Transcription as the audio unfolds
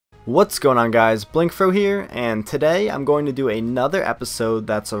What's going on, guys? blinkFRO here, and today I'm going to do another episode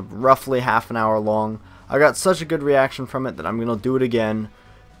that's roughly half an hour long. I got such a good reaction from it that I'm going to do it again.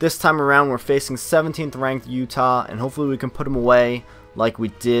 This time around we're facing 17th ranked Utah, and hopefully we can put them away like we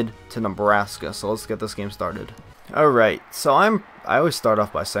did to Nebraska. So let's get this game started. Alright, so I always start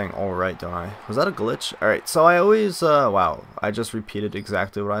off by saying alright, don't I? Was that a glitch? Alright, so I always, wow, I just repeated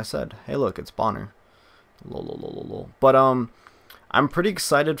exactly what I said. Hey look, it's Bonner. Lol. But I'm pretty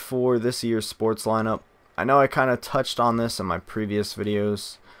excited for this year's sports lineup. I know I kind of touched on this in my previous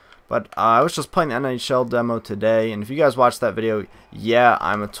videos, but I was just playing the NHL demo today, and if you guys watched that video, yeah,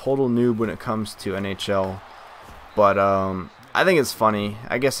 I'm a total noob when it comes to NHL, but I think it's funny.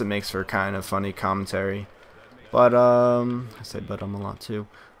 I guess it makes for kind of funny commentary, but I say but a lot too.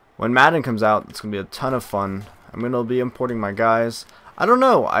 When Madden comes out, it's going to be a ton of fun. I'm going to be importing my guys. I don't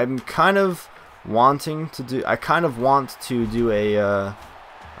know, I'm kind of want to do a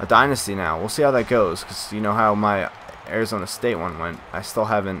dynasty now. We'll see how that goes, because you know how my Arizona State one went. I still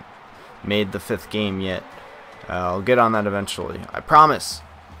haven't made the 5th game yet. I'll get on that eventually, I promise.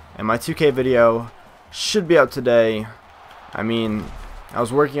 And my 2K video should be out today. I mean, I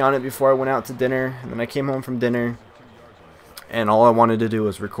was working on it before I went out to dinner, and then I came home from dinner and all I wanted to do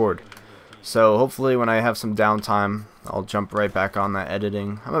was record. So hopefully when I have some downtime, I'll jump right back on that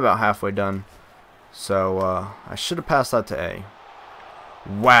editing. I'm about halfway done. So, I should have passed that to A.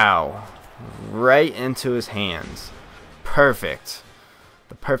 Wow. Right into his hands. Perfect.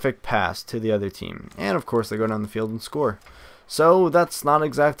 The perfect pass to the other team. And, of course, they go down the field and score. So, that's not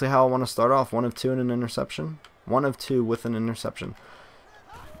exactly how I want to start off. 1 of 2 and an interception. 1 of 2 with an interception.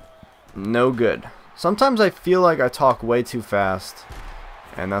 No good. Sometimes I feel like I talk way too fast,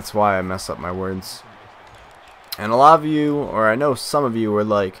 and that's why I mess up my words. And a lot of you, or I know some of you, were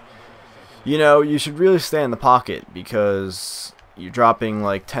like, you know, you should really stay in the pocket because you're dropping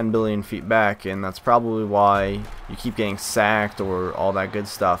like 10 billion feet back, and that's probably why you keep getting sacked or all that good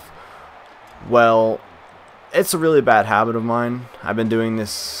stuff. Well, it's a really bad habit of mine. I've been doing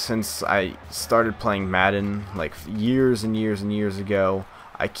this since I started playing Madden, like years and years and years ago.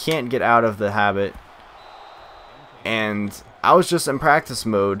 I can't get out of the habit, and I was just in practice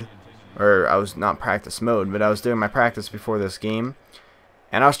mode, or I was not practice mode, but I was doing my practice before this game.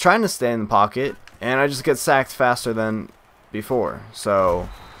 And I was trying to stay in the pocket, and I just get sacked faster than before. So,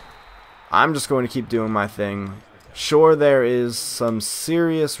 I'm just going to keep doing my thing. Sure, there is some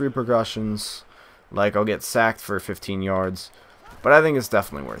serious repercussions, like I'll get sacked for 15 yards, but I think it's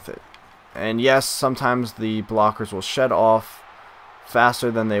definitely worth it. And yes, sometimes the blockers will shed off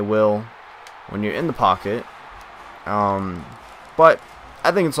faster than they will when you're in the pocket. But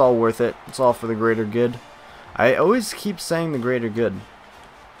I think it's all worth it. It's all for the greater good. I always keep saying the greater good.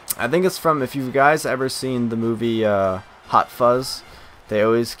 I think it's from, if you guys ever seen the movie Hot Fuzz, they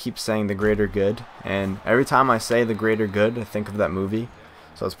always keep saying the greater good, and every time I say the greater good, I think of that movie,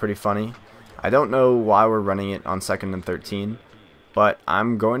 so it's pretty funny. I don't know why we're running it on 2nd and 13, but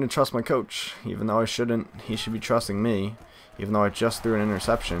I'm going to trust my coach, even though I shouldn't. He should be trusting me, even though I just threw an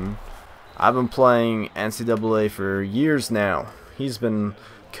interception. I've been playing NCAA for years now. He's been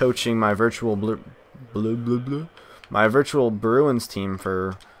coaching my virtual Bruins team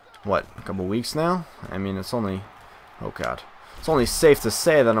for what, a couple weeks now? I mean, it's only, oh god, it's only safe to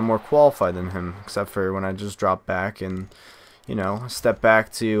say that I'm more qualified than him, except for when I just drop back and, you know, step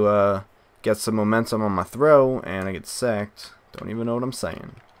back to get some momentum on my throw, and I get sacked. Don't even know what I'm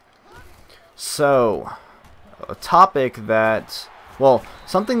saying. So, a topic that, well,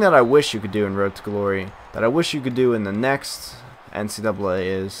 something that I wish you could do in Road to Glory, that I wish you could do in the next NCAA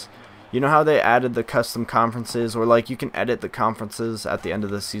is, you know how they added the custom conferences, or like you can edit the conferences at the end of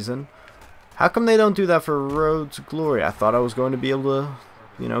the season? How come they don't do that for Road to Glory? I thought I was going to be able to,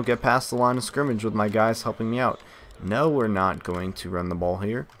 you know, get past the line of scrimmage with my guys helping me out. No, we're not going to run the ball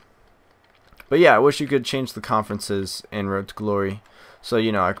here. But yeah, I wish you could change the conferences in Road to Glory. So,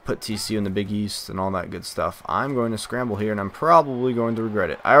 you know, I could put TCU in the Big East and all that good stuff. I'm going to scramble here, and I'm probably going to regret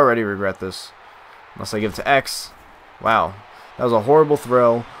it. I already regret this. Unless I give it to X. Wow. That was a horrible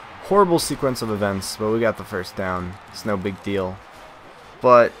throw. Horrible sequence of events, but we got the first down. It's no big deal.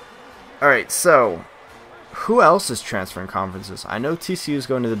 But, alright, so, who else is transferring conferences? I know TCU is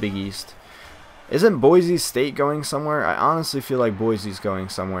going to the Big East. Isn't Boise State going somewhere? I honestly feel like Boise's going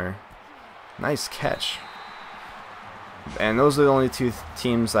somewhere. Nice catch. And those are the only 2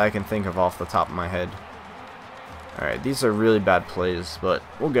 teams that I can think of off the top of my head. Alright, these are really bad plays, but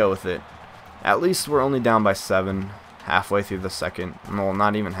we'll go with it. At least we're only down by 7. Halfway through the second. Well,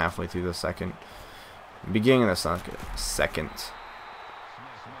 not even halfway through the second. Beginning of the second.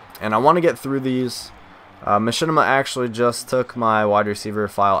 And I want to get through these. Machinima actually just took my wide receiver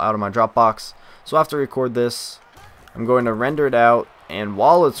file out of my Dropbox, so after I record this, I'm going to render it out, and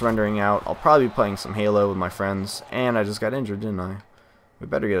while it's rendering out, I'll probably be playing some Halo with my friends, and I just got injured, didn't I? We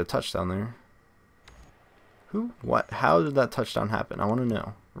better get a touchdown there. Who? What? How did that touchdown happen? I want to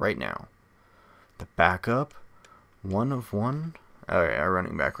know right now. The backup? 1 of 1? Alright, our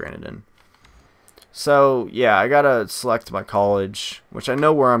running back ran it in. So, yeah, I gotta select my college, which I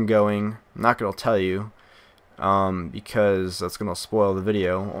know where I'm going. I'm not gonna tell you, because that's gonna spoil the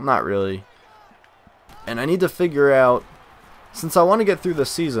video. Well, not really. And I need to figure out, since I want to get through the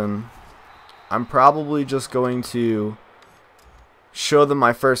season, I'm probably just going to show them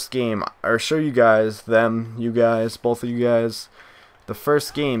my first game, or show you guys, you guys, both of you guys, the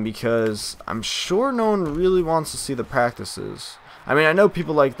first game, because I'm sure no one really wants to see the practices. I mean, I know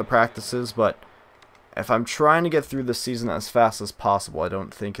people like the practices, but if I'm trying to get through the season as fast as possible, I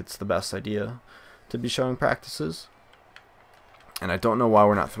don't think it's the best idea to be showing practices. And I don't know why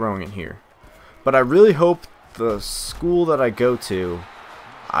we're not throwing it here. But I really hope the school that I go to,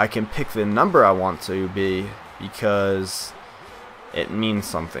 I can pick the number I want to be, because it means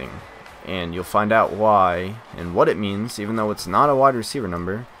something. And you'll find out why and what it means, even though it's not a wide receiver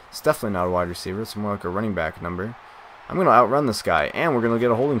number. It's definitely not a wide receiver. It's more like a running back number. I'm going to outrun this guy, and we're going to get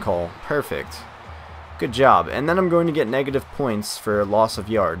a holding call. Perfect. Good job. And then I'm going to get negative points for loss of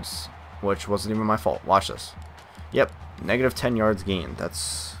yards, which wasn't even my fault. Watch this. Yep, negative 10 yards gained.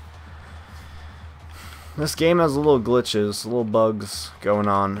 This game has little glitches, little bugs going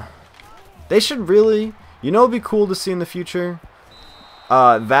on. They should really, you know, it'd be cool to see in the future,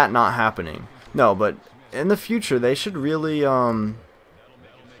 that not happening. No, but in the future they should really, I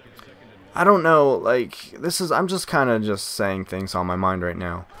don't know, like, I'm just kind of just saying things on my mind right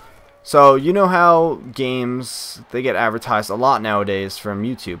now. So, you know how games, they get advertised a lot nowadays from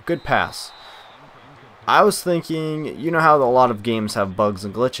YouTube. Good pass. I was thinking, you know how a lot of games have bugs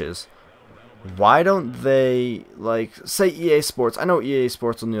and glitches. Why don't they, like, say EA Sports. I know EA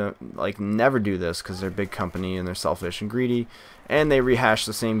Sports will, like, never do this because they're a big company and they're selfish and greedy. And they rehash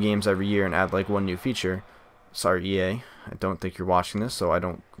the same games every year and add, like, one new feature. Sorry, EA. I don't think you're watching this, so I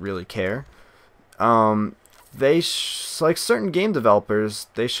don't really care. Like certain game developers,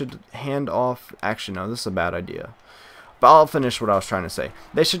 they should hand off, actually no, this is a bad idea, but I'll finish what I was trying to say.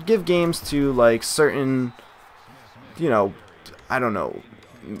 They should give games to, like, certain, you know, I don't know,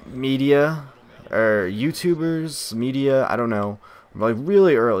 media, or YouTubers, media, I don't know, like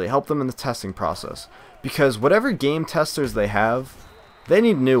really early, help them in the testing process, because whatever game testers they have, they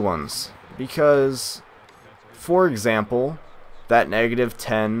need new ones, because, for example, that negative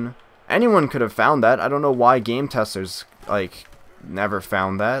 10, anyone could have found that. I don't know why game testers, like, never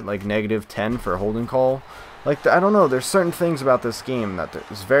found that. Like, negative 10 for a holding call. Like, I don't know. There's certain things about this game that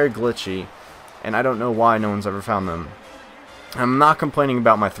is very glitchy, and I don't know why no one's ever found them. I'm not complaining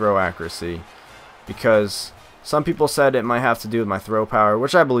about my throw accuracy, because some people said it might have to do with my throw power,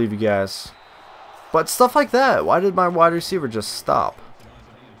 which I believe you guys. But stuff like that. Why did my wide receiver just stop?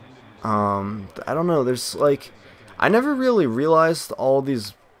 I don't know. There's, like, I never really realized all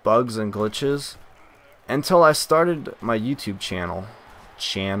these bugs and glitches until I started my YouTube channel,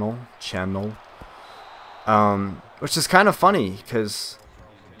 which is kind of funny because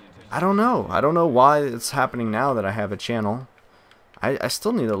I don't know why it's happening now that I have a channel. I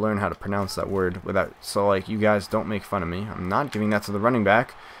still need to learn how to pronounce that word without, so, like, you guys don't make fun of me. I'm not giving that to the running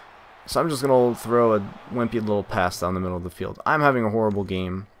back, so I'm just gonna throw a wimpy little pass down the middle of the field. I'm having a horrible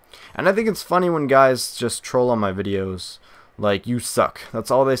game, and I think it's funny when guys just troll on my videos. Like, you suck.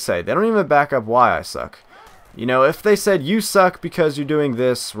 That's all they say. They don't even back up why I suck. You know, if they said, you suck because you're doing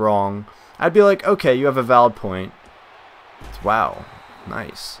this wrong, I'd be like, okay, you have a valid point. Wow.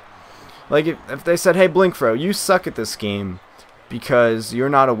 Nice. Like, if they said, hey, blinkFRO, you suck at this game because you're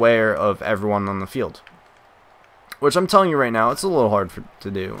not aware of everyone on the field. Which I'm telling you right now, it's a little hard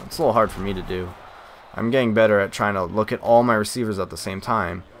to do. It's a little hard for me to do. I'm getting better at trying to look at all my receivers at the same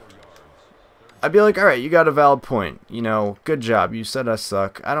time. I'd be like, alright, you got a valid point. You know, good job. You said I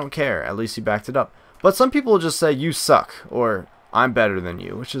suck. I don't care. At least you backed it up. But some people will just say, you suck. Or, I'm better than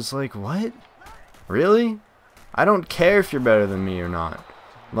you. Which is like, what? Really? I don't care if you're better than me or not.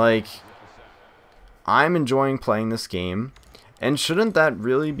 Like, I'm enjoying playing this game. And shouldn't that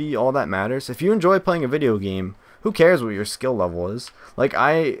really be all that matters? If you enjoy playing a video game, who cares what your skill level is? Like,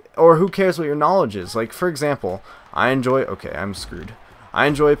 or who cares what your knowledge is? Like, for example, okay, I'm screwed. I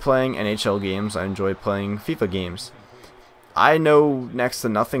enjoy playing NHL games. I enjoy playing FIFA games. I know next to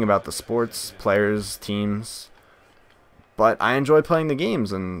nothing about the sports, players, teams, but I enjoy playing the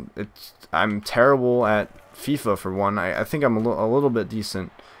games, and I'm terrible at FIFA for one. I think I'm a little bit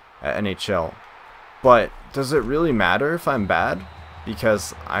decent at NHL. But does it really matter if I'm bad?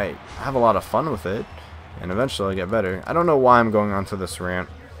 Because I have a lot of fun with it, and eventually I get better. I don't know why I'm going on to this rant.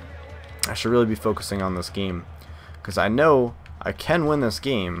 I should really be focusing on this game, because I know I can win this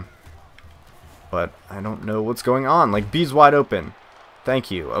game, but I don't know what's going on. Like, B's wide open.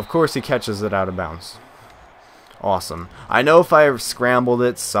 Thank you. Of course he catches it out of bounds. Awesome. I know if I scrambled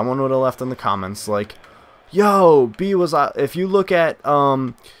it, someone would have left in the comments like, yo, B was, if you look at,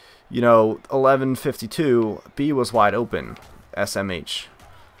 you know, 11:52, B was wide open, SMH.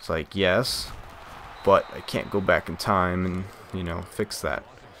 It's like, yes, but I can't go back in time and, you know, fix that.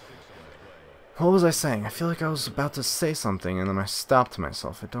 What was I saying? I feel like I was about to say something and then I stopped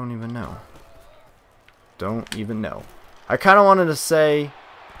myself. I don't even know. Don't even know. I kind of wanted to say,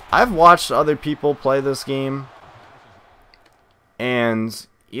 I've watched other people play this game, and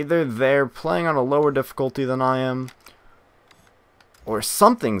either they're playing on a lower difficulty than I am, or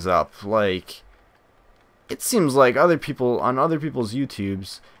something's up. Like, it seems like other people on other people's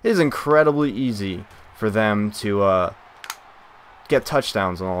YouTubes, it is incredibly easy for them to get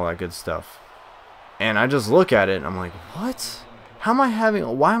touchdowns and all that good stuff. And I just look at it and I'm like, what? How am I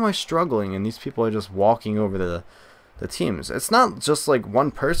having? Why am I struggling? And these people are just walking over the teams. It's not just like one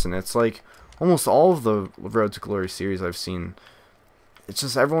person. It's like almost all of the Road to Glory series I've seen. It's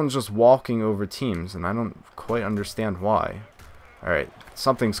just everyone's just walking over teams, and I don't quite understand why. Alright,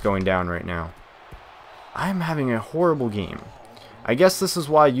 something's going down right now. I'm having a horrible game. I guess this is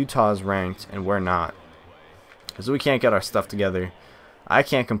why Utah is ranked and we're not. Because we can't get our stuff together. I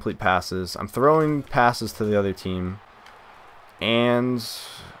can't complete passes. I'm throwing passes to the other team. And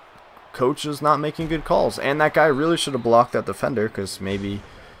coach is not making good calls. And that guy really should have blocked that defender, because maybe,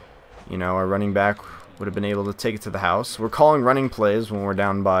 you know, our running back would have been able to take it to the house. We're calling running plays when we're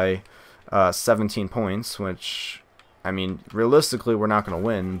down by 17 points, which, I mean, realistically we're not going to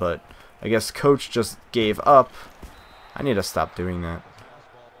win, but I guess coach just gave up. I need to stop doing that.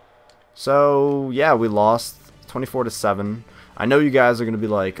 So, yeah, we lost 24-7. I know you guys are going to be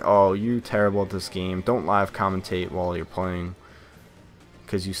like, oh, you're terrible at this game. Don't live commentate while you're playing,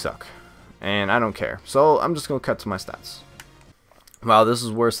 because you suck. And I don't care. So, I'm just going to cut to my stats. Wow, this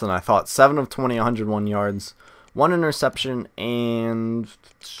is worse than I thought. 7 of 20, 101 yards, 1 interception, and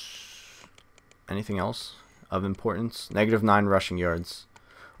anything else of importance? -9 rushing yards,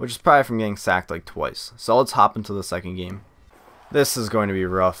 which is probably from getting sacked like twice. So let's hop into the second game. This is going to be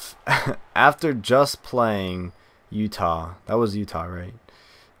rough. After just playing Utah, that was Utah, right?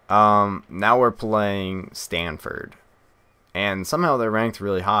 Now we're playing Stanford, and somehow they're ranked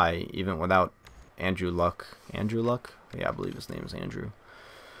really high, even without Andrew Luck. Andrew Luck? Yeah, I believe his name is Andrew.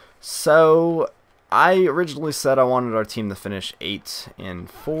 So, I originally said I wanted our team to finish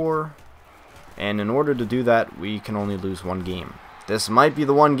 8-4. And in order to do that, we can only lose one game. This might be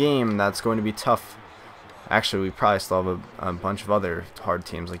the one game that's going to be tough. Actually, we probably still have a bunch of other hard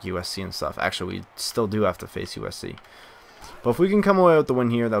teams like USC and stuff. Actually, we still do have to face USC. But if we can come away with the win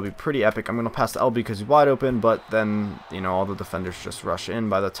here, that'll be pretty epic. I'm going to pass to LB because he's wide open, but then, you know, all the defenders just rush in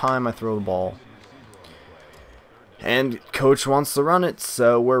by the time I throw the ball. And coach wants to run it,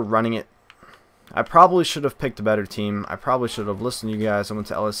 so we're running it. I probably should have picked a better team. I probably should have listened to you guys. I went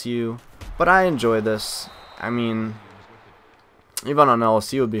to LSU, but I enjoy this. I mean, even on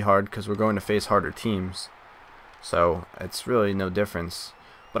LSU would be hard because we're going to face harder teams. So it's really no difference.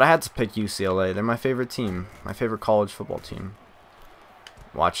 But I had to pick UCLA. They're my favorite team, my favorite college football team.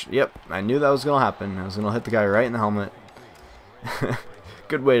 Watch. Yep, I knew that was going to happen. I was going to hit the guy right in the helmet.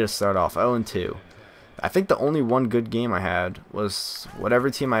 Good way to start off. 0-2. I think the only one good game I had was whatever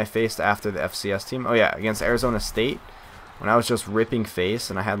team I faced after the FCS team. Oh yeah, against Arizona State, when I was just ripping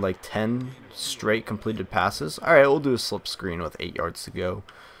face and I had like 10 straight completed passes. Alright, we'll do a slip screen with 8 yards to go.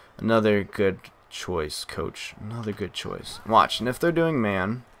 Another good choice, coach. Another good choice. Watch, and if they're doing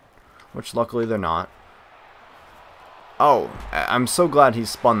man, which luckily they're not. Oh, I'm so glad he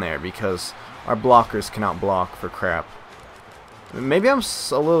spun there because our blockers cannot block for crap. Maybe I'm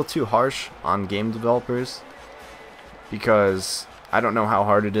a little too harsh on game developers because I don't know how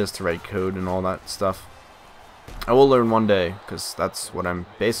hard it is to write code and all that stuff. I will learn one day because that's what I'm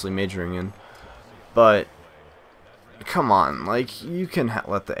basically majoring in. But come on, like, you can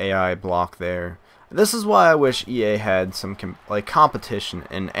let the AI block there. This is why I wish EA had some competition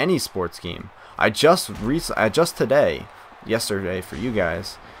in any sports game. I just yesterday for you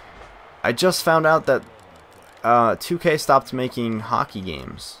guys, I just found out that 2K stopped making hockey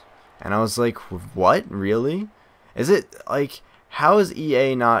games, and I was like, what? Really? Is it like, how is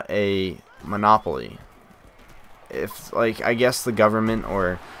EA not a monopoly? If, like, I guess the government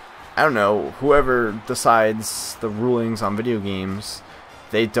or I don't know, whoever decides the rulings on video games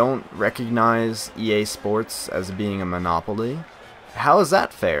they don't recognize EA Sports as being a monopoly. How is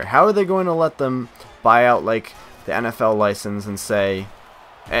that fair? How are they going to let them buy out like the NFL license and say,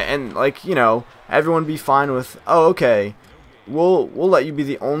 and like, you know, everyone be fine with, oh, okay, we'll let you be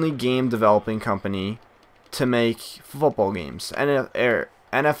the only game developing company to make football games,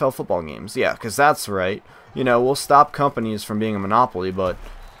 NFL football games. Yeah, because that's right. You know, we'll stop companies from being a monopoly, but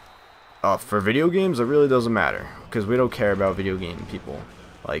for video games, it really doesn't matter, because we don't care about video game people,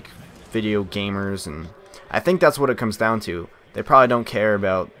 like video gamers, and I think that's what it comes down to. They probably don't care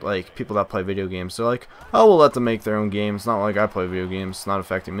about like people that play video games. They're like, oh, we'll let them make their own games. Not like I play video games. It's not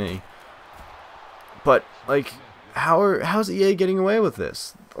affecting me. But like, how's EA getting away with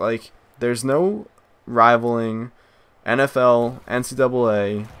this? Like, there's no rivaling NFL,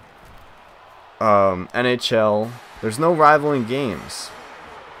 NCAA, NHL. There's no rivaling games,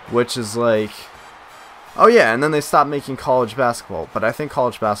 which is like, oh yeah, and then they stopped making college basketball. But I think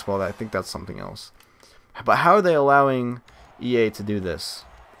college basketball, I think that's something else. But how are they allowing EA to do this?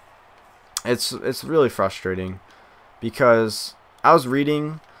 It's really frustrating, because I was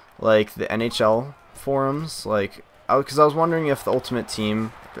reading like the NHL forums, like because I was wondering if the Ultimate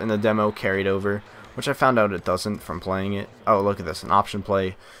Team in the demo carried over, which I found out it doesn't from playing it. Oh, look at this, an option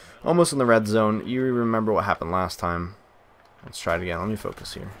play, almost in the red zone. You remember what happened last time? Let's try it again. Let me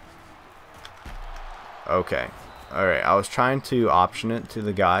focus here. Okay. Alright, I was trying to option it to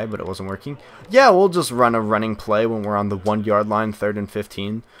the guy, but it wasn't working. Yeah, we'll just run a running play when we're on the 1 yard line, 3rd and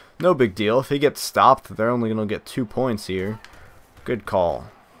 15. No big deal. If he gets stopped, they're only going to get 2 points here. Good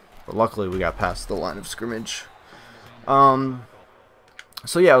call. But luckily, we got past the line of scrimmage.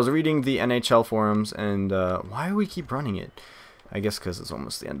 So yeah, I was reading the NHL forums, and why do we keep running it? I guess because it's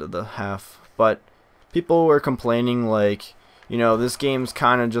almost the end of the half. But people were complaining, like, you know, this game's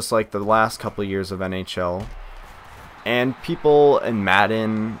kind of just like the last couple of years of NHL. And people in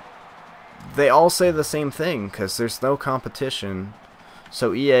Madden, they all say the same thing, because there's no competition.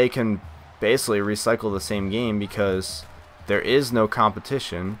 So EA can basically recycle the same game because there is no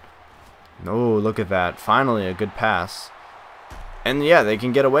competition. Oh, look at that. Finally, a good pass. And yeah, they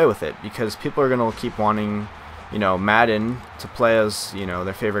can get away with it because people are going to keep wanting, you know, Madden to play as, you know,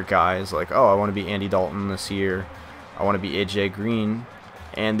 their favorite guys. Like, oh, I want to be Andy Dalton this year. I want to be AJ Green.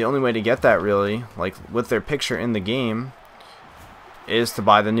 And the only way to get that, really, like with their picture in the game, is to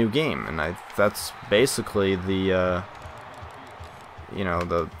buy the new game. And that's basically the, you know,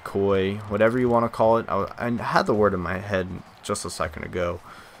 the koi, whatever you want to call it. I had the word in my head just a second ago.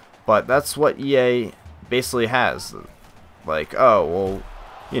 But that's what EA basically has. Like, oh, well,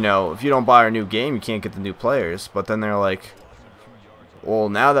 you know, if you don't buy our new game, you can't get the new players. But then they're like, well,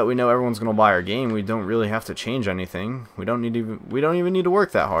 now that we know everyone's going to buy our game, we don't really have to change anything. We don't even need to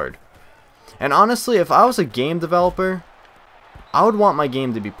work that hard. And honestly, if I was a game developer, I would want my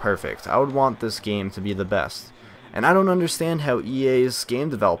game to be perfect. I would want this game to be the best. And I don't understand how EA's game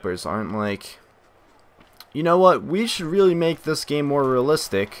developers aren't like, you know what, we should really make this game more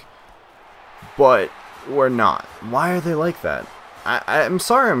realistic, but we're not. Why are they like that? I'm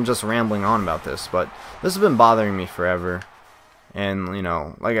sorry I'm just rambling on about this, but this has been bothering me forever. And, you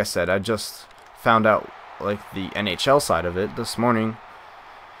know, like I said, I just found out, like, the NHL side of it this morning,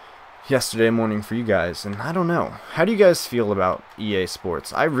 yesterday morning for you guys, and I don't know. How do you guys feel about EA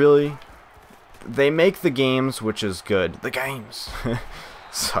Sports? They make the games, which is good. The games!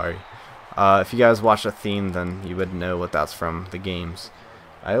 Sorry. If you guys watch Athene, then you would know what that's from, the games.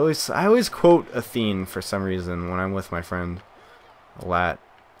 I always quote Athene for some reason when I'm with my friend Lat.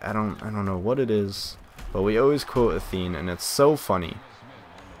 I don't know what it is. But we always quote Athene, and it's so funny.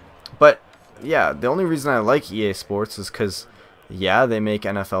 But, yeah, the only reason I like EA Sports is because, yeah, they make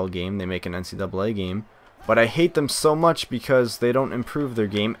NFL game, they make an NCAA game, but I hate them so much because they don't improve their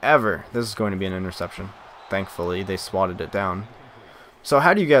game ever. This is going to be an interception. Thankfully, they swatted it down. So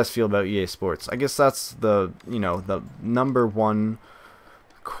how do you guys feel about EA Sports? I guess that's the, you know, the #1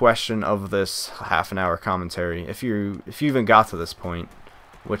 question of this half-an-hour commentary, if you even got to this point.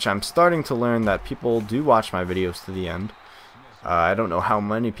 Which I'm starting to learn that people do watch my videos to the end. I don't know how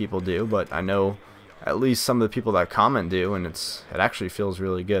many people do, but I know at least some of the people that comment do, and it actually feels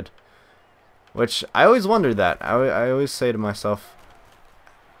really good. Which I always wondered that. I always say to myself,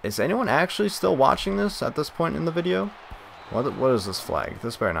 is anyone actually still watching this at this point in the video? What is this flag?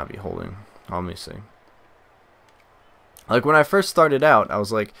 This better not be holding. Let me see. Like when I first started out, I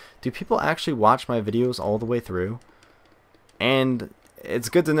was like, do people actually watch my videos all the way through? And it's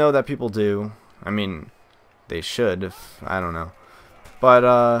good to know that people do. I mean, they should, I don't know. But,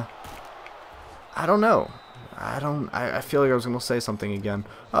 I don't know. I feel like I was going to say something again.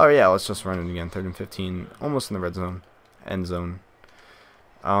 Oh, yeah, let's just run it again. 3rd and 15, almost in the red zone. End zone.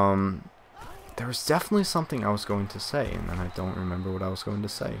 There was definitely something I was going to say, and then I don't remember what I was going to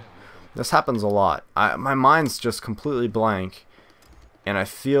say. This happens a lot. My mind's just completely blank, and I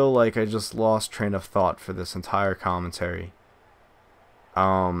feel like I just lost train of thought for this entire commentary.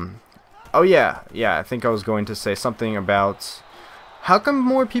 Oh yeah, I think I was going to say something about how come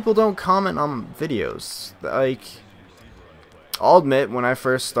more people don't comment on videos. Like, I'll admit, when I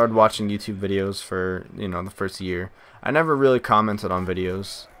first started watching YouTube videos for, you know, the first year, I never really commented on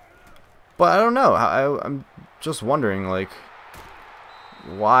videos. But I don't know, I'm just wondering, like,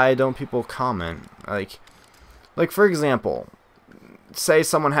 why don't people comment? Like for example, say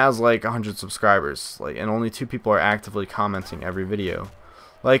someone has like 100 subscribers, like, and only 2 people are actively commenting every video.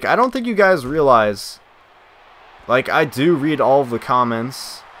 Like, I don't think you guys realize, like, I do read all of the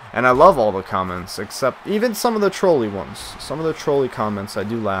comments, and I love all the comments, except even some of the trolly ones. Some of the trolly comments I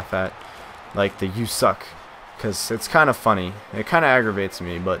do laugh at, like the "you suck," because it's kind of funny. It kind of aggravates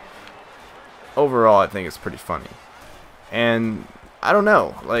me, but overall I think it's pretty funny. And I don't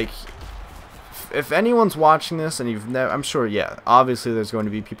know, like, if anyone's watching this and you've never, I'm sure, yeah, obviously there's going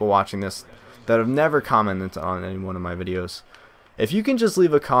to be people watching this that have never commented on any one of my videos. If you can just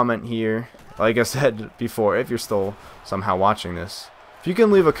leave a comment here, like I said before, if you're still somehow watching this, if you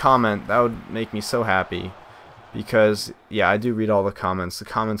can leave a comment, that would make me so happy, because yeah, I do read all the comments. The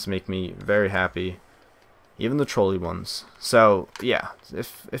comments make me very happy, even the trolly ones. So yeah,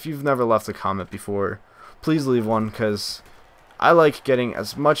 if you've never left a comment before, please leave one, because I like getting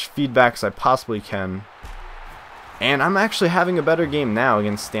as much feedback as I possibly can. And I'm actually having a better game now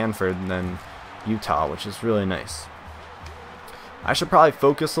against Stanford than Utah, which is really nice. I should probably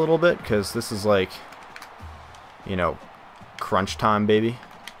focus a little bit, because this is like, you know, crunch time, baby.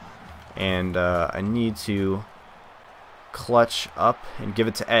 And I need to clutch up and give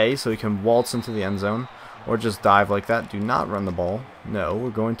it to A so he can waltz into the end zone, or just dive like that. Do not run the ball. No, we're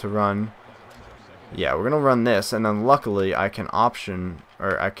going to run. Yeah, we're going to run this, and then luckily I can option,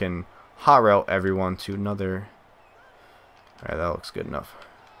 or I can hot route everyone to another. Alright, that looks good enough.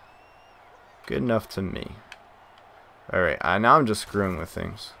 Good enough to me. Alright, now I'm just screwing with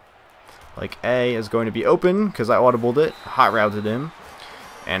things. Like, A is going to be open, because I audibled it, hot routed him,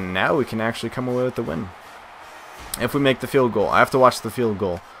 and now we can actually come away with the win. If we make the field goal. I have to watch the field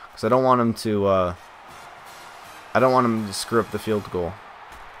goal, because I don't want him to, screw up the field goal.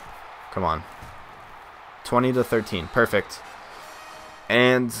 Come on. 20-13. Perfect.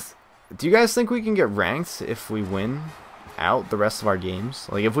 And do you guys think we can get ranked if we win out the rest of our games?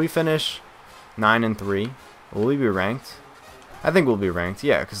 Like, if we finish 9-3, will we be ranked? I think we'll be ranked.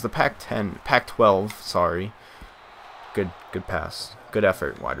 Yeah, because the Pac-12, sorry. Good pass. Good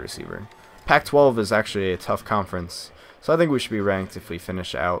effort, wide receiver. Pac-12 is actually a tough conference, so I think we should be ranked if we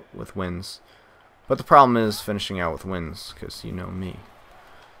finish out with wins. But the problem is finishing out with wins, because you know me.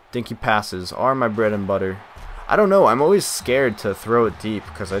 Dinky passes are my bread and butter. I don't know, I'm always scared to throw it deep,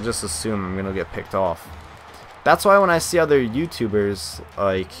 because I just assume I'm going to get picked off. That's why when I see other YouTubers,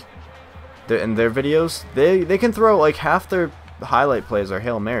 like, in their videos, they can throw, like, half their highlight plays are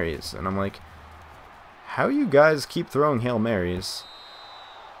Hail Marys, and I'm like, how you guys keep throwing Hail Marys?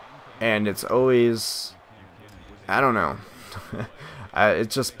 And it's always, I don't know. It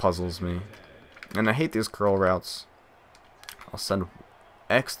just puzzles me. And I hate these curl routes. I'll send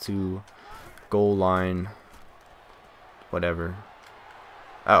X to goal line, whatever.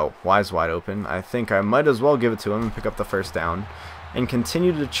 Oh, Y's wide open. I think I might as well give it to him and pick up the first down and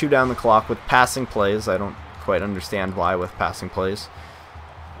continue to chew down the clock with passing plays. I don't quite understand why with passing plays.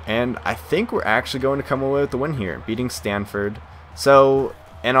 And I think we're actually going to come away with the win here, beating Stanford. So,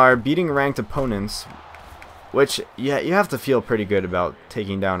 in our beating ranked opponents, which, yeah, you have to feel pretty good about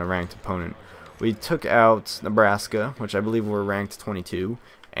taking down a ranked opponent. We took out Nebraska, which I believe were ranked 22,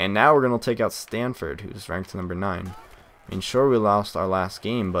 and now we're going to take out Stanford, who's ranked number 9. I mean, sure, we lost our last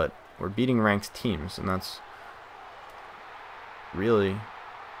game, but we're beating ranked teams, and that's really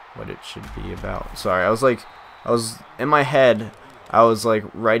what it should be about. Sorry, I was in my head, I was like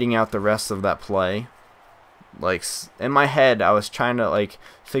writing out the rest of that play. Like, in my head, I was trying to like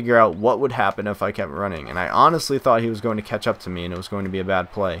figure out what would happen if I kept running, and I honestly thought he was going to catch up to me and it was going to be a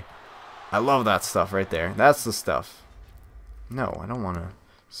bad play. I love that stuff right there. That's the stuff. No, I don't want to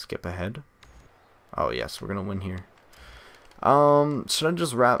skip ahead. Oh yes, we're gonna win here. Should I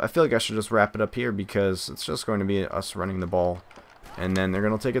just wrap? I feel like I should just wrap it up here, because it's just going to be us running the ball, and then they're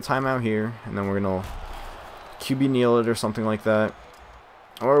gonna take a timeout here, and then we're gonna QB kneel it or something like that,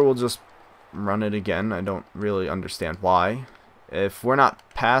 or we'll just run it again. I don't really understand why. If we're not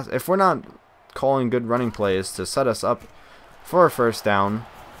calling good running plays to set us up for a first down,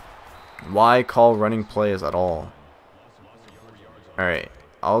 why call running plays at all? Alright,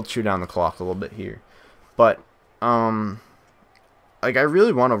 I'll chew down the clock a little bit here. But, like, I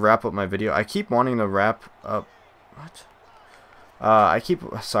really want to wrap up my video. I keep wanting to wrap up... What?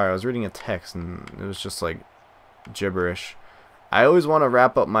 Sorry, I was reading a text, and it was just, like, gibberish. I always want to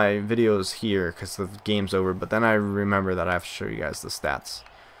wrap up my videos here, because the game's over, but then I remember that I have to show you guys the stats.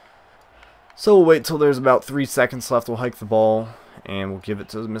 So we'll wait till there's about 3 seconds left. We'll hike the ball, and we'll give it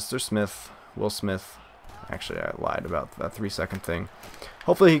to Mr. Smith, Will Smith. Actually, I lied about that 3-second thing.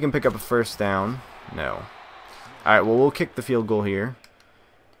 Hopefully he can pick up a first down. No. Alright, well, we'll kick the field goal here.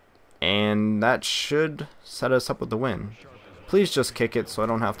 And that should set us up with the win. Please just kick it so I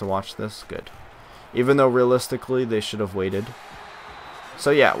don't have to watch this. Good. Even though realistically they should have waited. So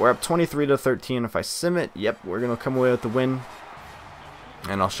yeah, we're up 23-13. If I sim it, yep, we're going to come away with the win.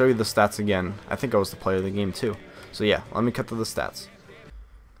 And I'll show you the stats again. I think I was the player of the game too. So yeah, let me cut to the stats.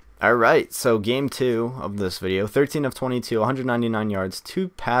 Alright, so game 2 of this video, 13 of 22, 199 yards, 2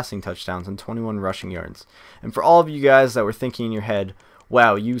 passing touchdowns, and 21 rushing yards. And for all of you guys that were thinking in your head,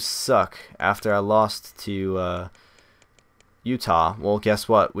 wow, you suck after I lost to Utah, well, guess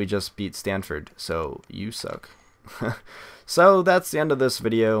what? We just beat Stanford, so you suck. So that's the end of this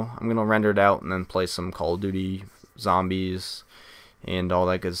video. I'm going to render it out and then play some Call of Duty Zombies and all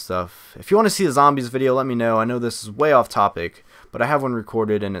that good stuff. If you want to see a Zombies video, let me know. I know this is way off topic, but I have one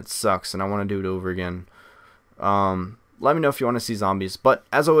recorded and it sucks and I want to do it over again. Let me know if you want to see Zombies. But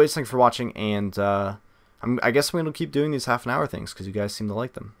as always, thanks for watching, and I guess I'm going to keep doing these half-an-hour things because you guys seem to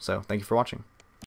like them. So thank you for watching.